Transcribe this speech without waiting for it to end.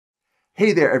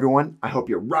Hey there everyone, I hope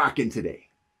you're rocking today.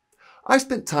 I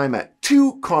spent time at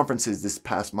 2 conferences this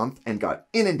past month and got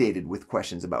inundated with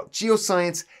questions about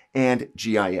geoscience and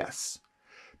GIS.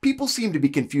 People seem to be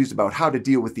confused about how to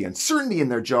deal with the uncertainty in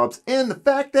their jobs and the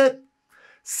fact that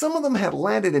some of them had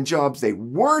landed in jobs they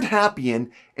weren't happy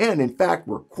in and in fact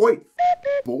were quite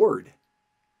bored.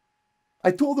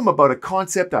 I told them about a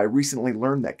concept I recently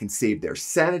learned that can save their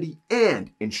sanity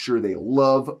and ensure they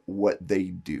love what they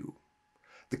do.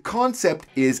 The concept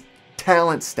is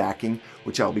talent stacking,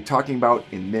 which I'll be talking about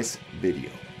in this video.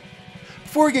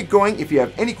 Before we get going, if you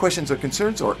have any questions or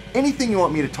concerns or anything you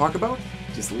want me to talk about,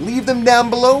 just leave them down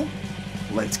below.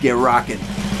 Let's get rocking.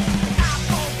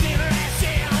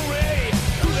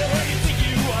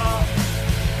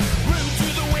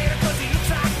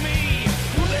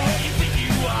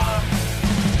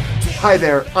 Hi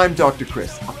there, I'm Dr.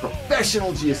 Chris, a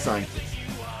professional geoscientist.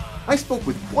 I spoke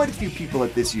with quite a few people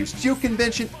at this year's Geo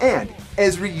Convention and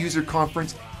Esri User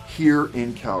Conference here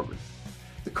in Calgary.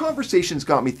 The conversations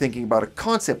got me thinking about a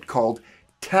concept called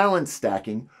talent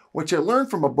stacking, which I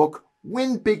learned from a book,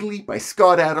 Win Bigly by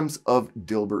Scott Adams of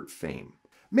Dilbert fame.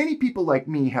 Many people like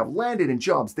me have landed in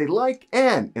jobs they like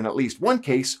and, in at least one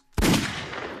case,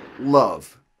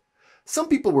 love. Some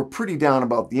people were pretty down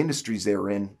about the industries they were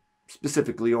in,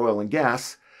 specifically oil and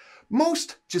gas.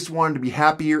 Most just wanted to be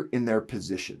happier in their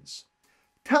positions.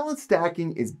 Talent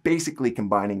stacking is basically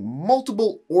combining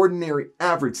multiple ordinary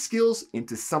average skills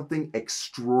into something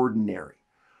extraordinary.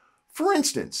 For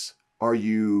instance, are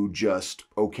you just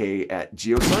okay at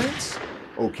geoscience?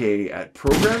 Okay at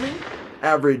programming?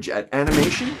 Average at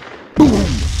animation? Boom!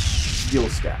 Skill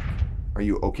stack. Are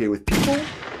you okay with people?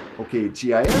 Okay at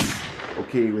GIS?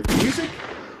 Okay with music?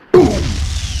 Boom!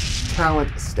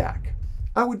 Talent stack.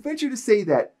 I would venture to say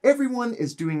that everyone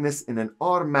is doing this in an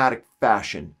automatic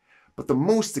fashion, but the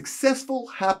most successful,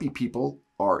 happy people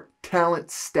are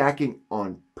talent stacking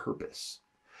on purpose.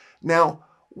 Now,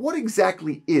 what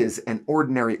exactly is an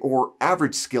ordinary or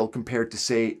average skill compared to,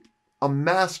 say, a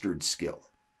mastered skill?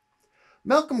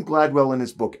 Malcolm Gladwell in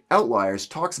his book Outliers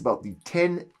talks about the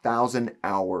 10,000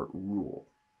 hour rule.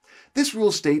 This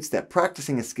rule states that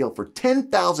practicing a skill for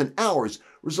 10,000 hours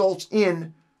results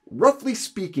in, roughly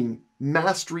speaking,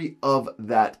 mastery of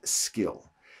that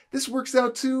skill. This works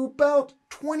out to about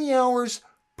 20 hours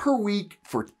per week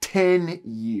for 10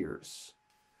 years.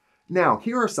 Now,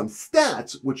 here are some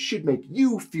stats which should make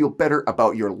you feel better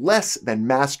about your less than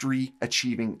mastery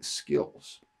achieving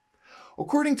skills.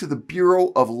 According to the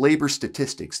Bureau of Labor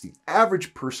Statistics, the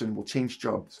average person will change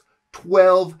jobs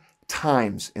 12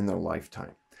 times in their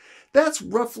lifetime. That's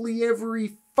roughly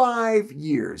every 5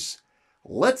 years.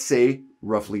 Let's say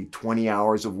roughly 20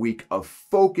 hours a week of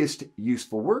focused,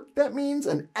 useful work. That means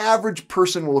an average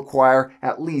person will acquire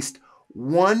at least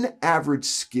one average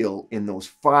skill in those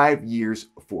 5 years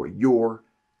for your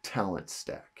talent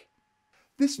stack.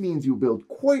 This means you'll build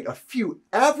quite a few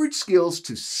average skills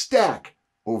to stack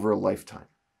over a lifetime.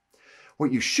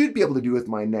 What you should be able to do with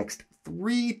my next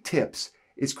 3 tips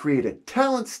is create a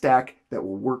talent stack that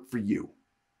will work for you.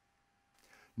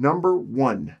 Number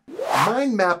 1,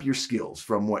 mind map your skills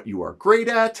from what you are great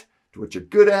at, to what you're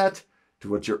good at, to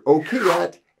what you're okay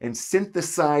at, and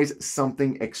synthesize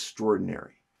something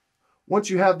extraordinary.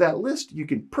 Once you have that list, you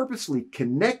can purposely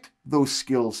connect those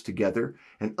skills together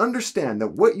and understand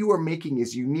that what you are making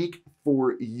is unique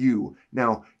for you.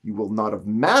 Now, you will not have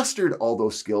mastered all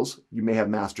those skills. You may have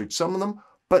mastered some of them,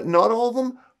 but not all of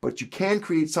them, but you can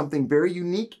create something very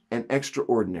unique and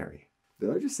extraordinary.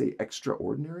 Did I just say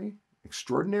extraordinary?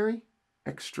 Extraordinary?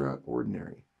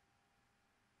 Extraordinary.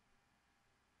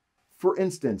 For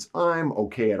instance, I'm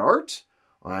okay at art,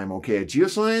 I'm okay at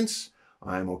geoscience,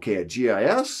 I'm okay at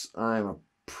GIS, I'm a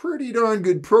pretty darn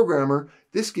good programmer.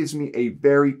 This gives me a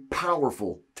very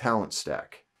powerful talent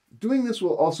stack. Doing this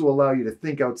will also allow you to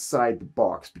think outside the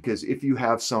box, because if you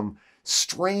have some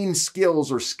strange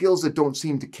skills or skills that don't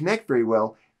seem to connect very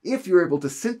well, if you're able to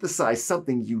synthesize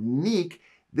something unique,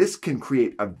 this can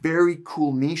create a very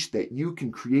cool niche that you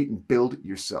can create and build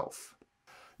yourself.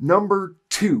 Number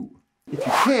 2, if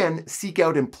you can, seek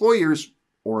out employers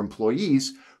or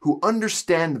employees who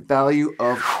understand the value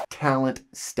of talent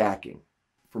stacking.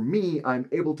 For me, I'm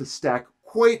able to stack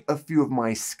quite a few of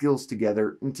my skills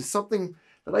together into something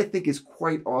that I think is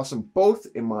quite awesome, both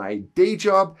in my day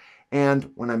job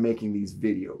and when I'm making these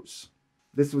videos.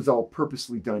 This was all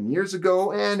purposely done years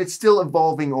ago, and it's still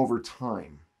evolving over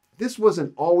time. This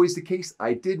wasn't always the case.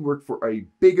 I did work for a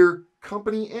bigger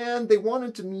company and they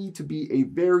wanted me to be a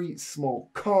very small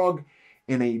cog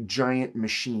in a giant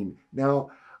machine.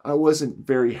 Now, I wasn't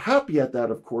very happy at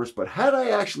that, of course, but had I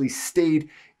actually stayed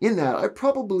In that, I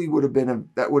probably would have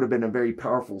been a very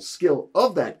powerful skill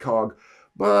of that cog,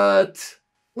 but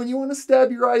when you want to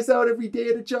stab your eyes out every day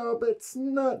at a job, it's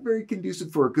not very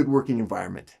conducive for a good working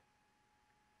environment.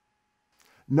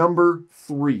 Number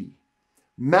 3,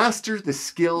 master the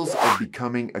skills of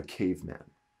becoming a caveman.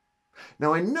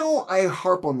 Now, I know I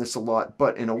harp on this a lot,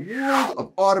 but in a world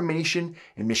of automation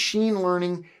and machine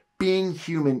learning, being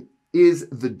human is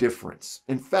the difference.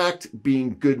 In fact,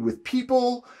 being good with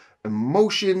people,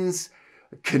 emotions,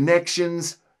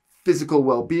 connections, physical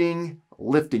well-being,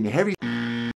 lifting heavy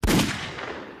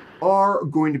are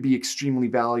going to be extremely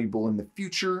valuable in the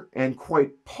future, and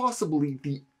quite possibly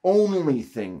the only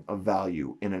thing of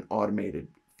value in an automated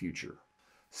future.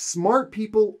 Smart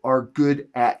people are good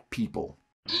at people.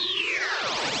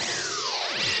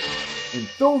 And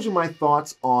those are my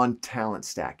thoughts on talent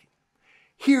stacking.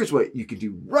 Here's what you can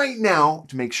do right now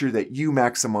to make sure that you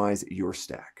maximize your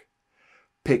stack.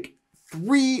 Pick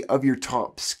 3 of your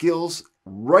top skills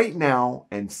right now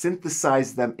and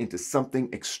synthesize them into something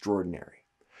extraordinary.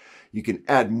 You can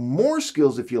add more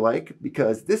skills if you like,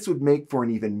 because this would make for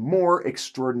an even more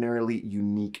extraordinarily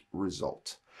unique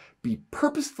result. Be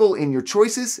purposeful in your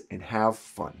choices and have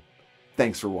fun.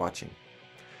 Thanks for watching.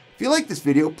 If you like this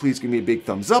video, please give me a big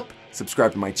thumbs up,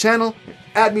 subscribe to my channel, and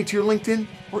add me to your LinkedIn,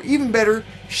 or even better,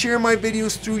 share my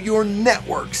videos through your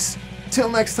networks. Till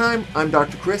next time, I'm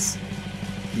Dr. Chris.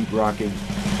 Keep rocking.